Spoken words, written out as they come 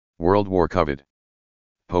World War Covered.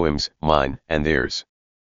 Poems, Mine and Theirs.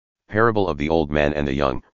 Parable of the Old Man and the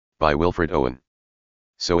Young, by Wilfred Owen.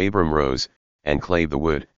 So Abram rose, and clave the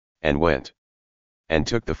wood, and went. And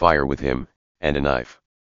took the fire with him, and a knife.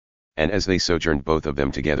 And as they sojourned both of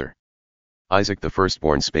them together, Isaac the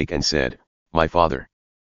firstborn spake and said, My father.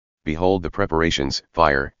 Behold the preparations,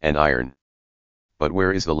 fire and iron. But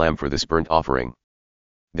where is the lamb for this burnt offering?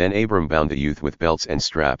 Then Abram bound the youth with belts and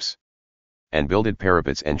straps, and builded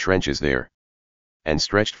parapets and trenches there, and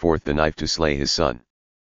stretched forth the knife to slay his son.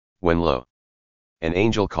 When lo, an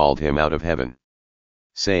angel called him out of heaven,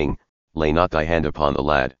 saying, Lay not thy hand upon the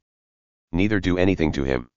lad, neither do anything to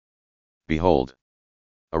him. Behold,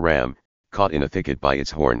 a ram, caught in a thicket by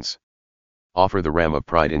its horns. Offer the ram of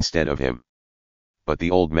pride instead of him. But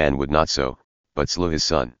the old man would not so, but slew his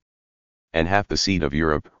son. And half the seed of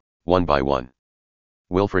Europe, one by one.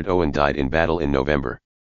 Wilfred Owen died in battle in November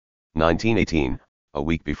 1918, a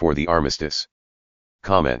week before the armistice.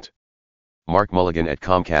 Comment. Mark Mulligan at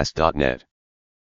Comcast.net